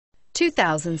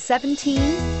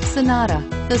2017 Sonata.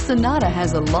 The Sonata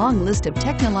has a long list of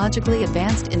technologically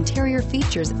advanced interior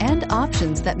features and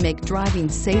options that make driving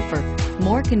safer,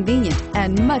 more convenient,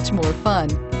 and much more fun.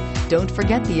 Don't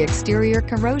forget the exterior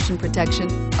corrosion protection,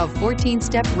 a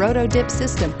 14-step roto-dip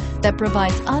system that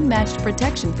provides unmatched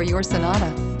protection for your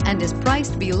Sonata and is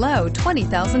priced below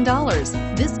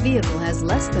 $20,000. This vehicle has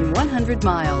less than 100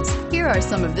 miles. Here are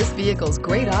some of this vehicle's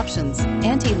great options: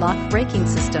 anti-lock braking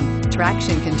system,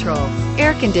 traction control,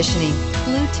 air conditioning,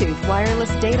 Bluetooth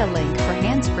wireless data link for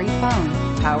hands-free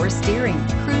phone, power steering,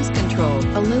 cruise control,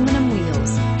 aluminum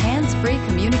wheels, hands-free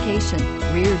communication,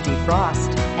 rear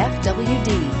defrost,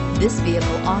 FWD. This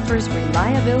vehicle offers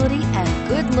reliability and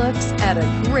good looks at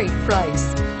a great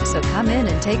price. So come in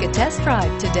and take a test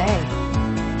drive today.